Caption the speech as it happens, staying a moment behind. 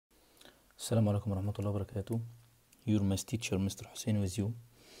السلام عليكم ورحمة الله وبركاته. Your math teacher Mr. Hussein with you.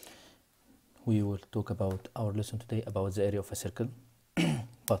 We will talk about our lesson today about the area of a circle.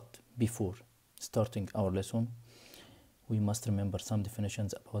 But before starting our lesson, we must remember some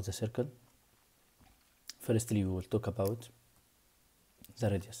definitions about the circle. Firstly, we will talk about the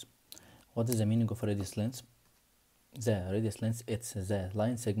radius. What is the meaning of radius length? The radius length is the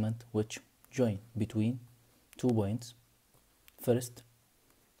line segment which join between 2 points. First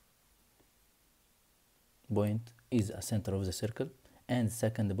point is a center of the circle and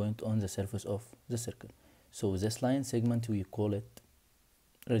second point on the surface of the circle. So this line segment we call it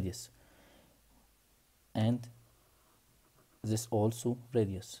radius, and this also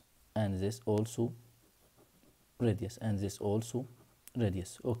radius, and this also radius, and this also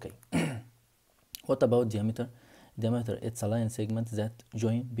radius. Okay. What about diameter? Diameter, it's a line segment that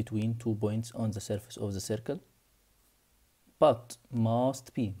join between 2 points on the surface of the circle, but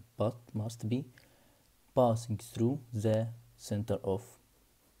must be passing through the center of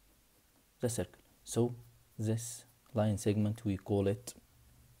the circle. So this line segment we call it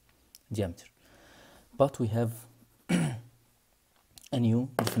diameter. But we have a new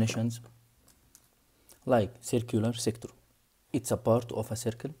definitions like circular sector. It's a part of a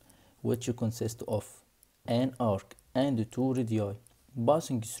circle which consists of an arc and 2 radii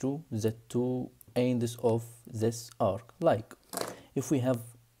passing through the 2 ends of this arc. Like if we have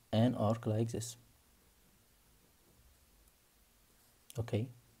an arc like this, okay,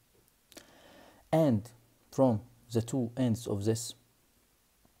 and from the 2 ends of this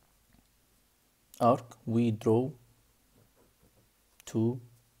arc we draw 2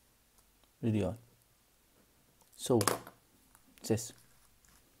 radii. So this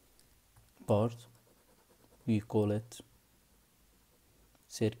part we call it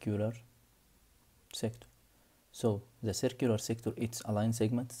circular sector. So the circular sector, it's a line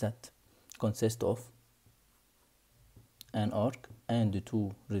segment that consists of an arc and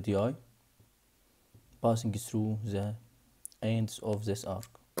 2 radii passing through the ends of this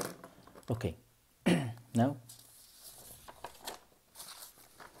arc. Okay. Now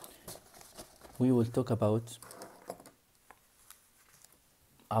we will talk about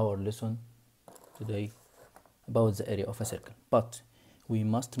our lesson today about the area of a circle, but we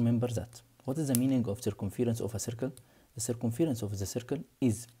must remember that what is the meaning of circumference of a circle? The circumference of the circle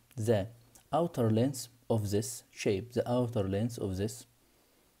is the outer length of this shape, the outer length of this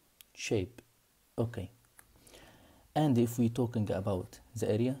shape. Okay. And if we talking about the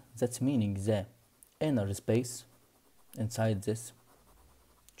area, that's meaning the inner space inside this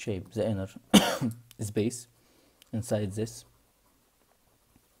shape, the inner space inside this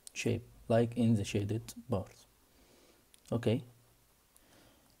shape, like in the shaded bars. Okay.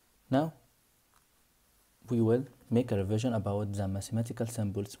 Now we will make a revision about the mathematical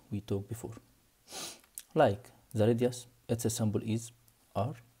symbols we talked before. Like the radius, its symbol is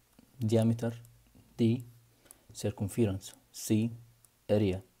R, diameter D, circumference C,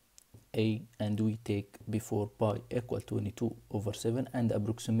 area A, and we take before pi equal 22/7 and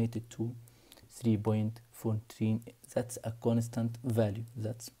approximate it to 3.14. That's a constant value.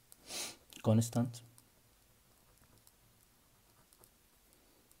 That's constant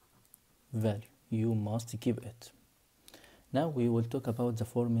value. You must keep it. Now we will talk about the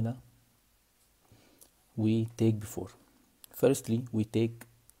formula we take before. Firstly, we take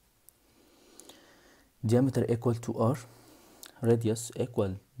diameter equal to R, radius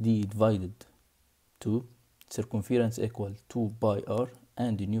equal D divided 2, circumference equal 2 pi R,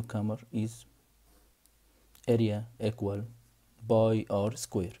 and the newcomer is area equal pi R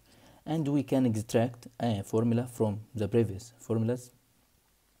square. And we can extract a formula from the previous formulas.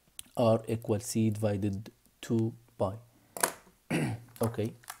 R equal C divided 2 pi.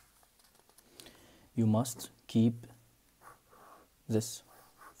 Okay. You must keep this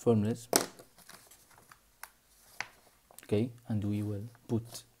formulas. Okay, and we will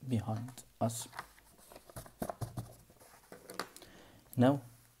put behind us. Now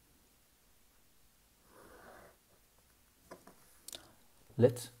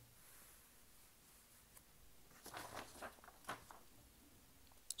let's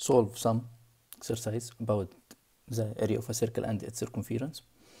solve some exercise about the area of a circle and its circumference,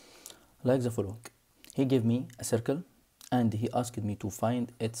 like the following. He gave me a circle and he asked me to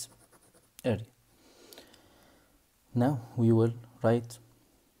find its area. Now we will write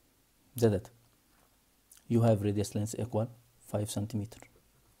the data. You have radius length equal 5 centimeter,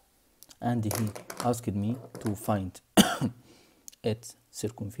 and he asked me to find its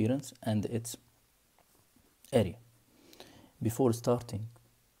circumference and its area. Before starting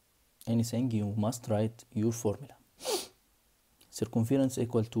anything, you must write your formula. Circumference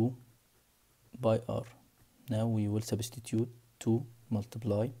equal to by r. Now we will substitute 2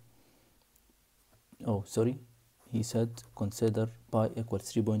 multiply, oh sorry, he said consider pi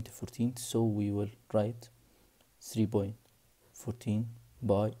equals 3.14, so we will write 3.14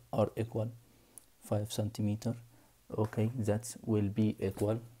 by r equal 5 centimeter. Okay, that will be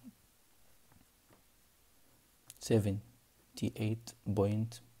equal 78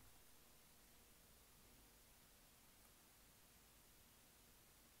 point,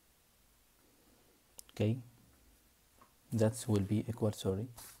 okay, that will be equal, sorry,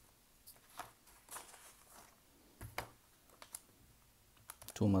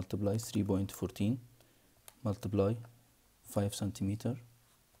 2 multiply 3.14 multiply 5 centimeter,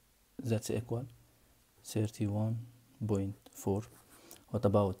 that's equal 31.4. What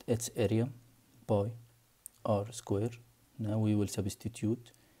about its area? Pi r square. Now we will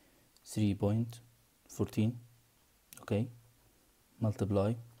substitute 3.14, okay,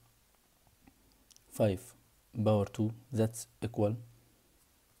 multiply 5 power 2, that's equal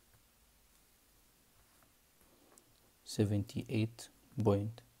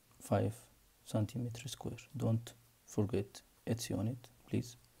 78.5 centimeter square. Don't forget its unit,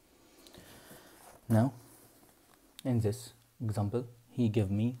 please. Now in this example he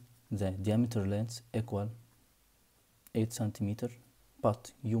gave me the diameter length equal 8 centimeter,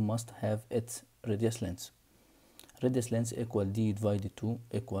 but you must have its radius length. Radius length equal d divided 2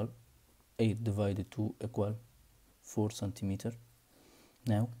 equal 8 divided 2 equal 4 centimeter.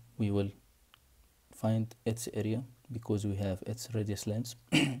 Now we will find its area because we have its radius length.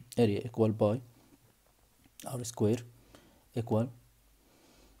 Area equal pi r square equal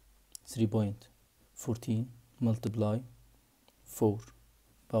 3.14 multiply 4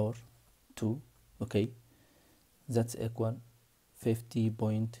 power 2, okay, that's equal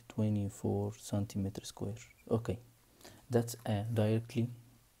 50.24 centimeter square. Okay, that's directly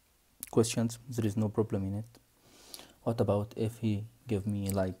questions, there is no problem in it. What about if he give me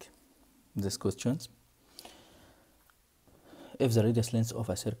like this questions? If the radius length of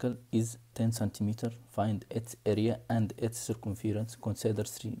a circle is 10 centimeter, find its area and its circumference. Consider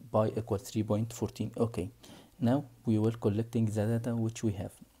pi equal 3.14. Okay, now we will collecting the data which we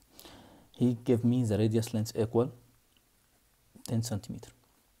have. He gave me the radius length equal 10 centimeter,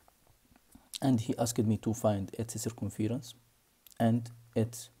 and he asked me to find its circumference and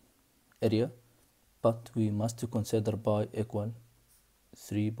its area, but we must consider pi equal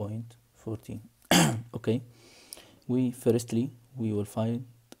 3.14. Okay, we will find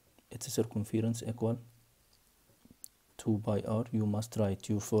its circumference equal 2 pi r. You must write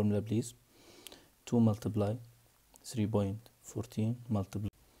your formula, please. 2 multiply 3.14 multiply,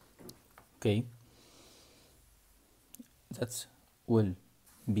 okay, that will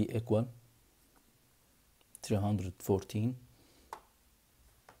be equal 314,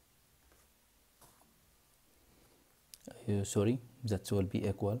 sorry, that will be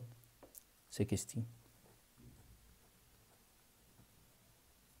equal 60,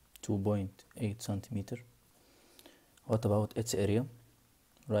 2.8 centimeter. What about its area?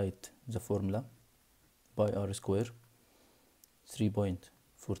 Write the formula, pi r square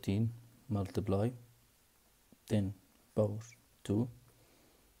 3.14 multiply 10 power 2,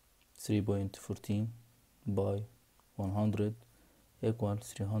 3.14 by 100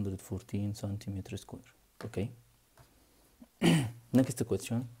 equals 314 centimeter square. Okay. Next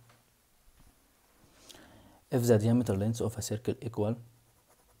question. If the diameter length of a circle equal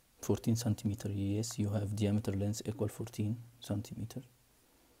 14 centimeter, yes, you have diameter length equal 14 centimeter,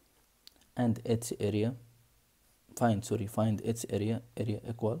 and its area, find its area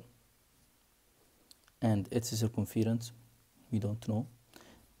equal, and its circumference we don't know,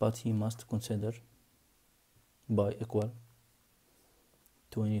 but he must consider pi equal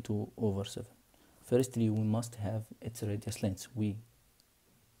 22/7. Firstly, we must have its radius length. We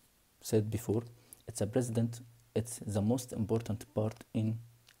said before, it's the most important part in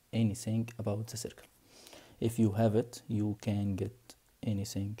anything about the circle. If you have it, you can get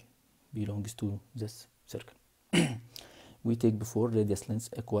anything belongs to this circle. We take before radius length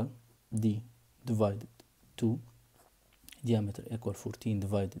equal d divided 2, diameter equal 14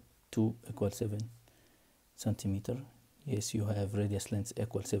 divided 2 equal 7 centimeter. Yes, you have radius length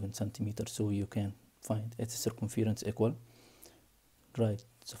equal 7 centimeter, so you can find its circumference equal. Write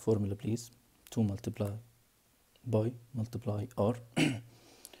the formula, please. 2 multiply by multiply r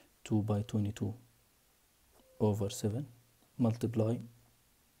 2 by 22/7 multiply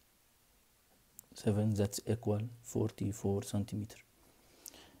 7, that's equal 44 centimeter.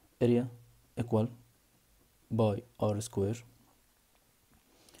 Area equal pi r square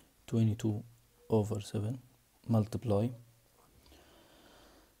 22/7 multiply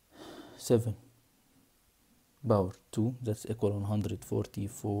 7 power 2, that's equal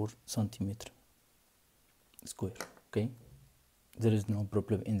 144 centimeter square. Okay, there is no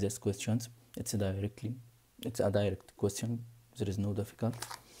problem in this questions. It's a direct question. There is no difficult.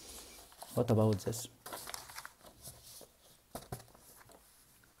 What about this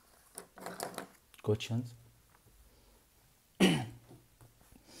questions?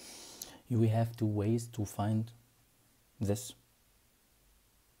 We have two ways to find this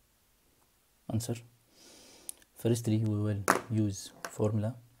answer. Firstly, we will use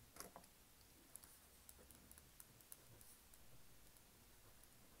formula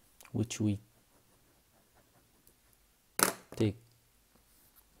which we take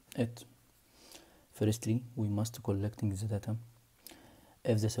it. Firstly, we must collecting the data.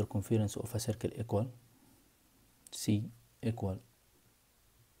 If the circumference of a circle equal C equal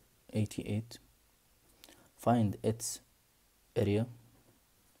 88, find its area.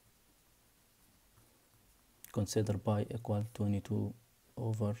 Consider pi equal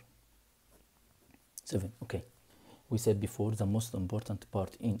 22/7. Okay, we said before the most important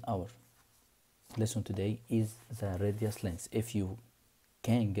part in our lesson today is the radius length. If you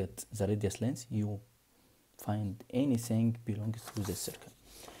can get the radius length, you find anything belongs to the circle.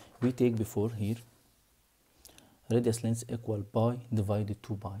 We take before here radius length equal pi divided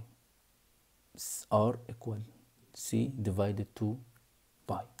 2 pi, r equal c divided 2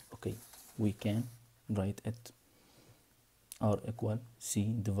 pi. Okay, we can write it r equal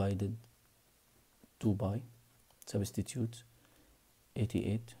c divided 2 pi. Substitute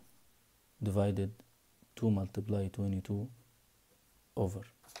 88 divided 2 multiply 22 over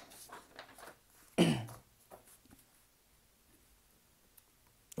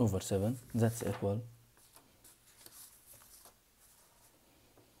over 7, that's equal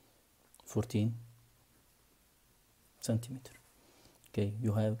 14 centimeter. Okay,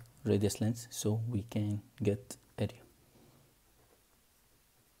 you have radius length, so we can get area.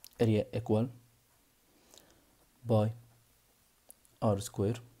 Area equal by r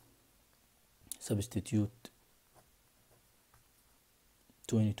square. Substitute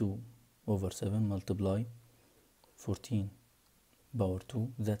 22/7 multiply 14 power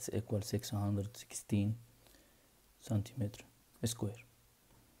 2, that's equal 616 centimeter square.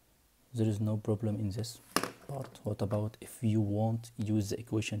 There is no problem in this part. What about if you want use the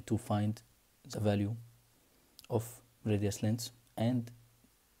equation to find the value of radius length, and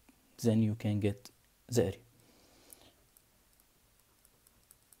then you can get the area.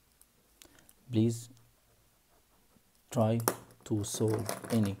 Please try to solve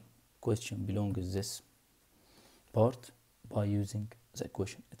any question belongs this part by using the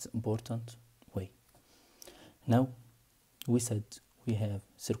equation. It's important way. Now we said we have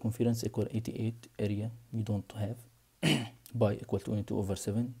circumference equal 88, area you don't have, pi equal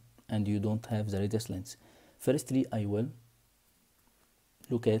 22/7, and you don't have the radius length. Firstly, I will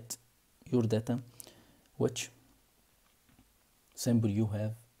look at your data, which symbol you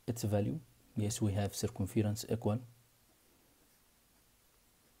have its value. Yes, we have circumference equal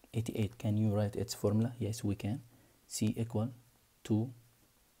 88. Can you write its formula? Yes, we can. C equal 2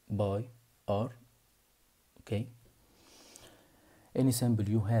 pi r. Okay, any symbol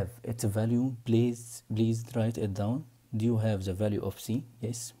you have its value, please write it down. Do you have the value of C?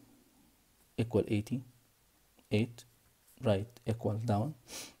 Yes, equal 88. Write equal down.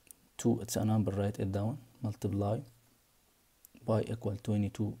 2, it's a number, write it down. Multiply pi equal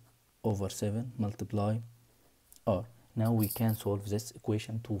 22/7 multiply r. Now we can solve this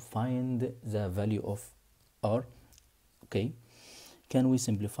equation to find the value of r. Okay, can we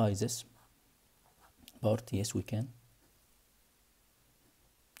simplify this part? Yes, we can.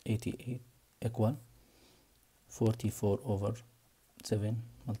 88 equal 44/7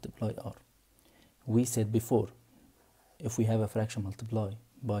 multiply r. We said before, if we have a fraction multiply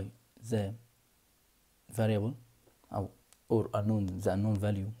by the variable or unknown, the unknown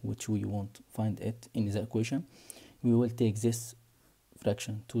value which we want to find it in the equation, we will take this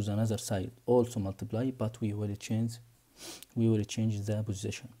fraction to the other side, also multiply, but we will change the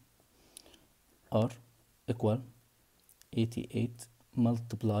position. R equal 88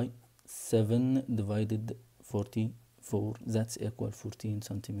 multiply 7 divided 44, that's equal 14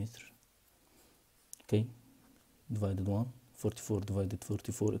 centimeter. Okay, divided 1, 44 divided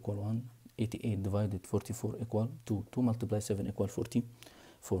 44 equal 1, 88 divided 44 equal 2, 2 multiply 7 equal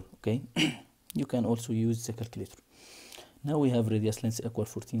 44. Okay, you can also use the calculator. Now we have radius length equal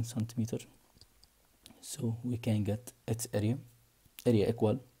 14 centimeter, so we can get its area. Area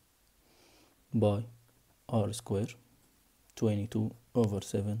equal by r square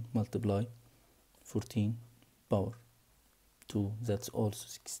 22/7 multiply 14 power 2, that's also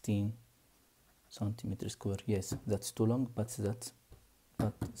 16 centimeter square. Yes, that's too long, but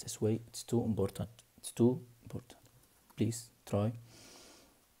this way it's too important. It's too important. Please try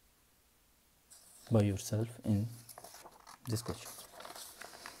by yourself in this question.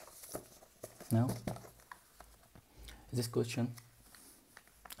 Now, this question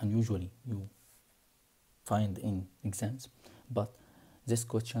unusually you find in exams, but these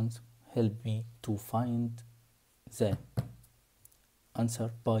questions help me to find the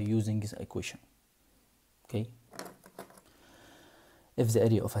answer by using this equation. Okay, if the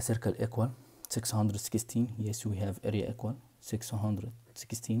area of a circle equal 616, yes, we have area equal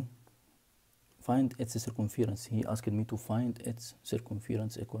 616, find its circumference. He asked me to find its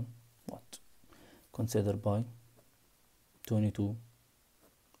circumference equal what? Consider by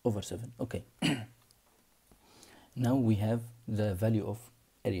 22/7. Okay. Now we have the value of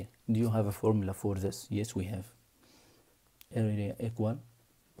area. Do you have a formula for this? Yes, we have. Area equal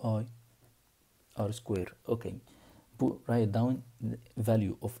pi r square. Okay, write down the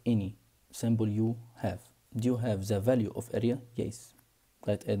value of any symbol you have. Do you have the value of area? Yes,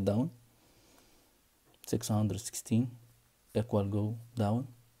 write it down. 616 equal, go down,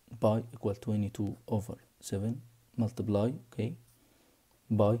 pi equal 22/7 multiply, okay,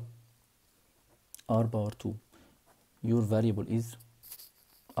 by r power 2. Your variable is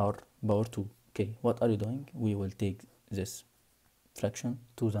r power 2. Okay, what are you doing? We will take this fraction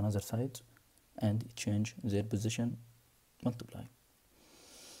to the other side and change their position, multiply.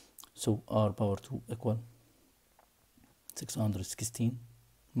 So r power 2 equal 616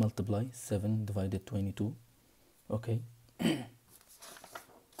 multiply 7 divided 22. Okay.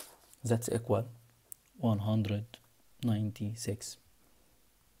 That's equal 196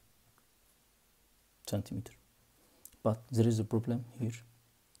 centimeter. But there is a problem here.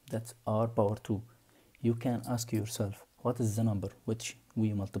 That's r power 2. You can ask yourself, what is the number which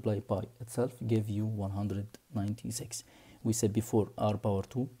we multiply by itself give you 196? We said before r power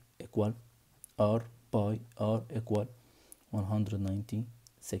 2 equal r pi r equal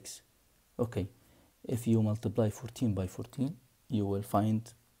 196. Okay, if you multiply 14 by 14, you will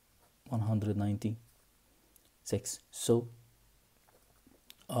find 196. So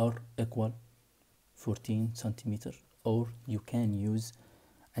r equal 14 centimeter, or you can use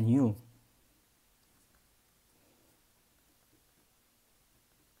a new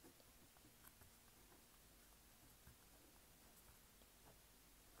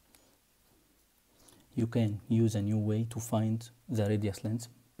way to find the radius length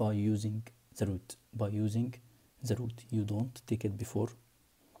by using the root. You don't take it before,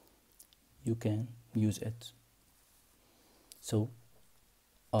 you can use it. So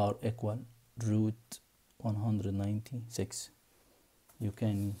r equal root 196. You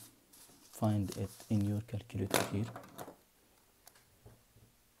can find it in your calculator here.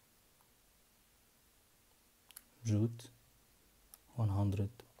 Root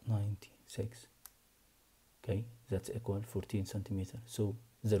 196. Okay, that's equal 14 centimeter. So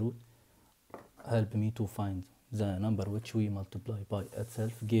the root help me to find the number which we multiply by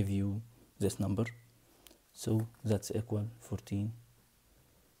itself, give you this number. So that's equal 14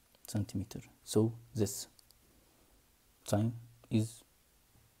 centimeter. So this sign is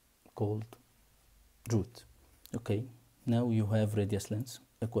called root. Okay, now you have radius length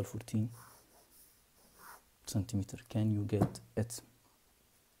equal 14 centimeter. Can you get its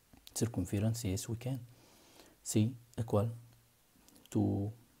circumference? Yes, we can. C equal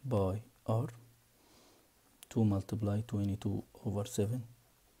 2 by r, 2 multiply 22/7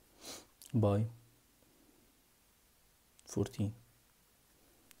 by 14.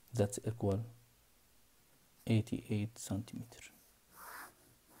 That's equal 88 centimeter.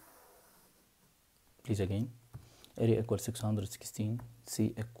 Please again, area equal 616,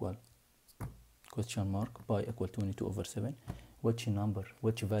 C equal question mark, pi equal 22/7. Which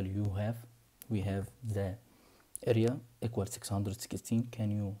value you have? We have the area equal 616.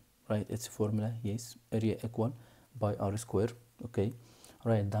 Can you write its formula? Yes, area equal by r square. Okay,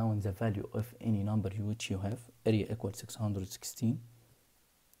 write down the value of any number which you have. Area equal 616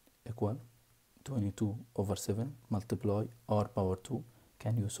 equal 22/7 multiply r power 2.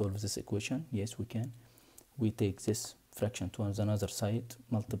 Can you solve this equation? Yes, we can. We take this fraction to another side,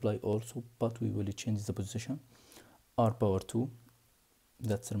 multiply also, but we will change the position. R power 2,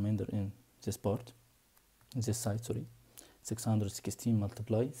 that's remainder in this part, this side, sorry. 616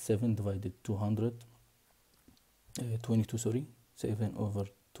 multiply 7 divided 22, sorry,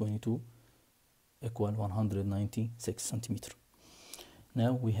 7/22 equal 196 centimeter.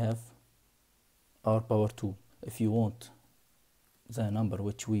 Now we have r power 2. If you want the number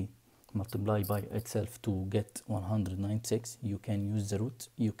which we multiply by itself to get 196, you can use the root,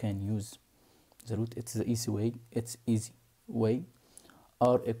 you can use the root, it's the easy way,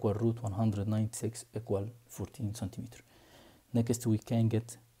 r equal root 196 equal 14 centimeter. Next we can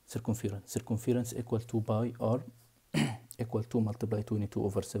get circumference equal to pi r equal to multiply 22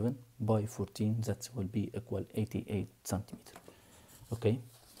 over 7 by 14, that will be equal 88 centimeter. Okay,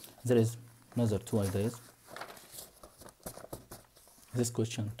 there is another two ideas. This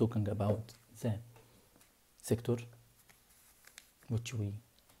question talking about the sector which we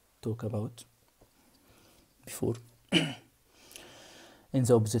talk about before. In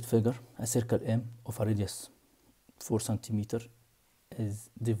the opposite figure, a circle M of a radius 4 centimeter is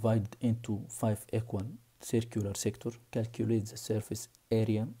divided into 5 equal circular sector. Calculate the surface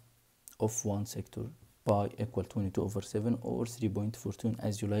area of one sector. Pi equal 22 over 7 or 3.14,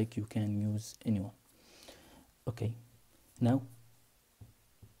 as you like, you can use anyone. Okay, now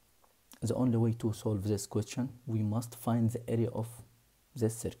the only way to solve this question, we must find the area of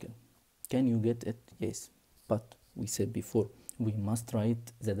this circle. Can you get it? Yes, but we said before we must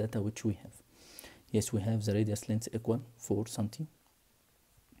write the data which we have. Yes, we have the radius length equal 4 centimeter,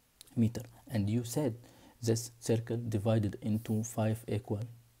 and you said this circle divided into 5 equal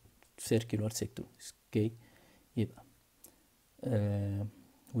circular sectors. Okay, يبقى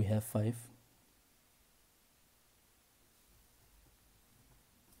we have 5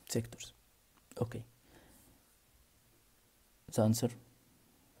 sectors. Okay, the answer,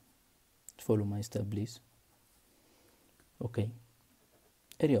 follow my step please. Okay,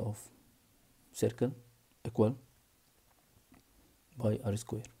 area of circle equal pi r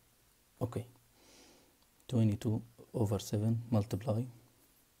square. Okay, 22 over 7 multiply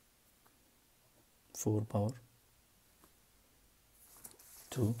 4 power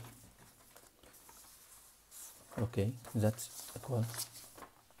 2. Okay, that's equal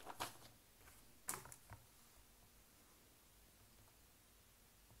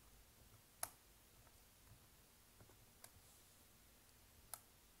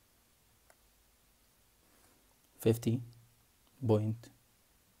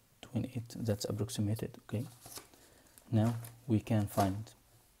 50.28. That's approximated. Okay, now we can find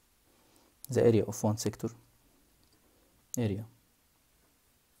the area of one sector. Area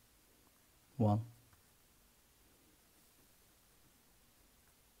 1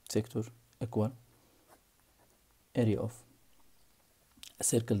 sector equal area of a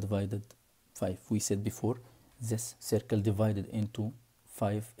circle divided 5. We said before this circle divided into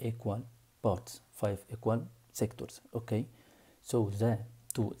 5 equal parts, 5 equal sectors. Okay, so the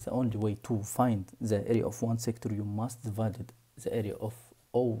only way to find the area of one sector, you must divide the area of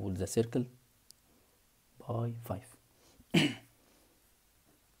all the circle by 5.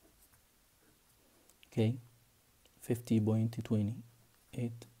 Okay,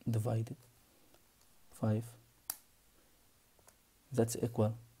 50.28 divided 5, that's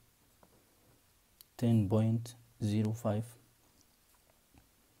equal 10.05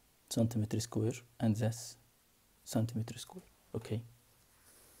 centimeter square, and that's centimeter square. Okay,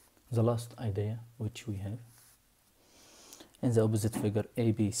 the last idea which we have, in the opposite figure,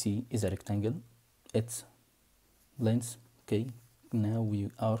 ABC is a rectangle, its length. Okay, now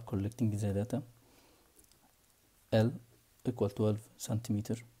we are collecting the data. L equal 12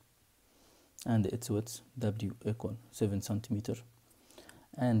 centimeter and its width W equal 7 centimeter,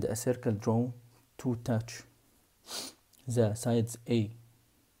 and a circle drawn to touch the sides A,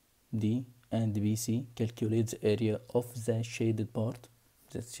 D and BC. Calculate the area of the shaded part,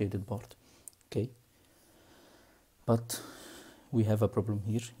 okay, but we have a problem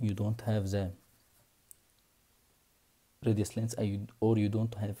here. You don't have the radius length, or you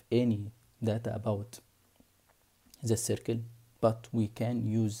don't have any data about the circle, but we can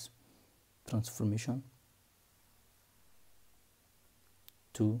use transformation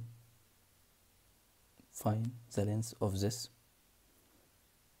to find the length of this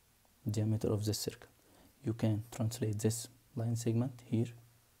diameter of this circle. You can translate this line segment here,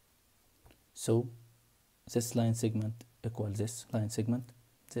 so this line segment equal this line segment,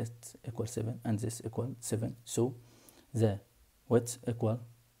 that equal 7 and this equal 7, so the width equal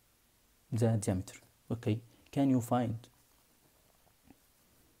the diameter. Okay, can you find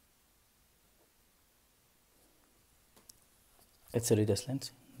its radius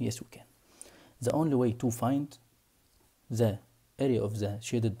length? Yes, we can. The only way to find the area of the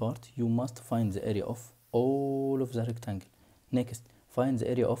shaded part, you must find the area of all of the rectangle. Next, find the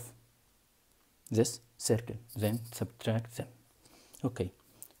area of this circle, then subtract them. Okay,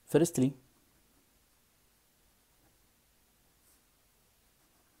 firstly,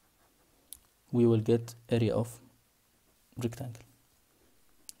 we will get area of rectangle.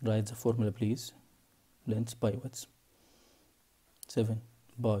 Write the formula please. Length by width, 7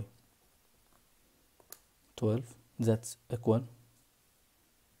 by 12, that's equal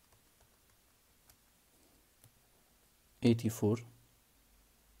 84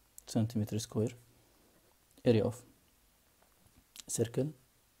 centimeter square. Area of circle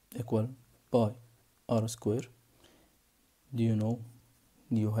equal pi r square. Do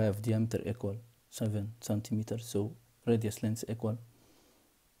you have diameter equal 7 centimeters, so radius length equal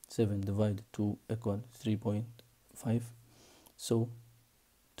 7 divided 2 equal 3.5, so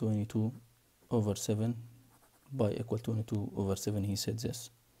 22 over 7 by equal 22 over 7, he said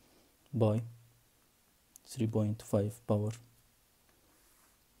this, by 3.5 power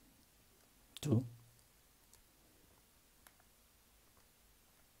 2.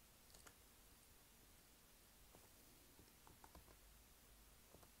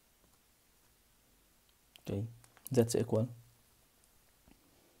 Okay, that's equal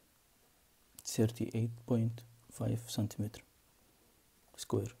 38.5 centimeter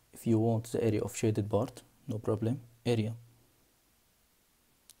square. If you want the area of shaded part, no problem. Area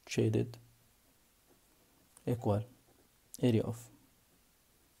shaded equal area of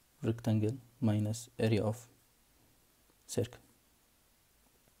rectangle minus area of circle.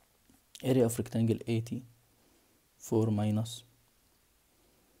 Area of rectangle 84 minus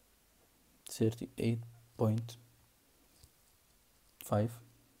 38.5.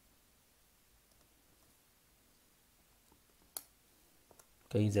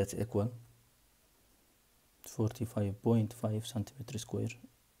 Okay, that's equal 45.5 centimeter square.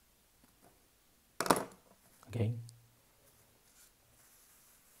 Okay,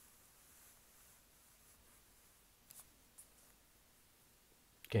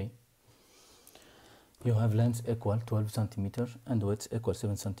 you have length equal 12 centimeter and width equal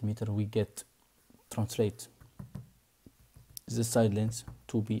 7 centimeter. We get translate this side length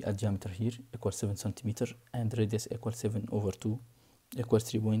to be a diameter here equal 7 centimeter and radius equal 7 over 2 equals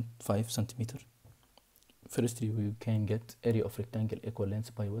 3.5 centimeter. Firstly, we can get area of rectangle equal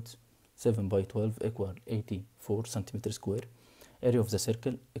length by width. 7 by 12 equal 84 centimeter square. Area of the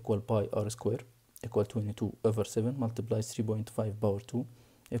circle equal pi r square equal 22 over 7 multiplies 3.5 power 2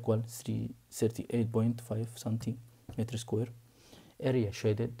 equal 38.5 centimeter square. Area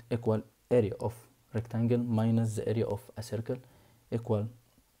shaded equal area of rectangle minus the area of a circle equal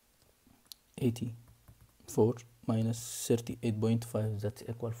 84 minus 38.5, that's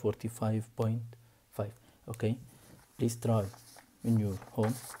equal 45.5. Okay, please try in your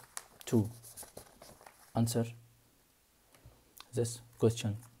home to answer this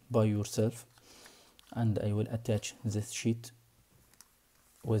question by yourself, and I will attach this sheet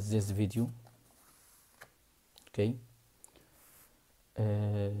with this video. Okay,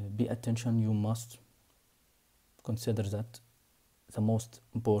 be attention, you must consider that the most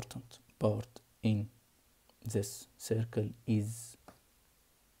important part in this circle is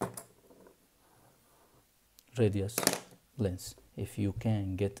radius length. If you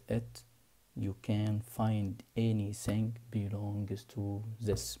can get it, you can find anything belongs to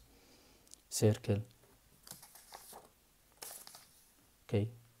this circle. Okay,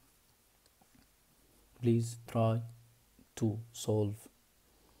 please try to solve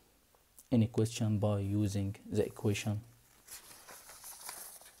any question by using the equation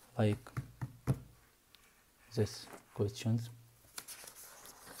like this questions,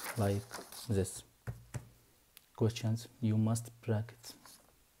 like this questions. You must bracket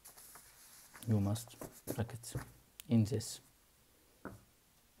in this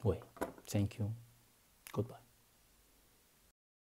way. Thank you. Goodbye.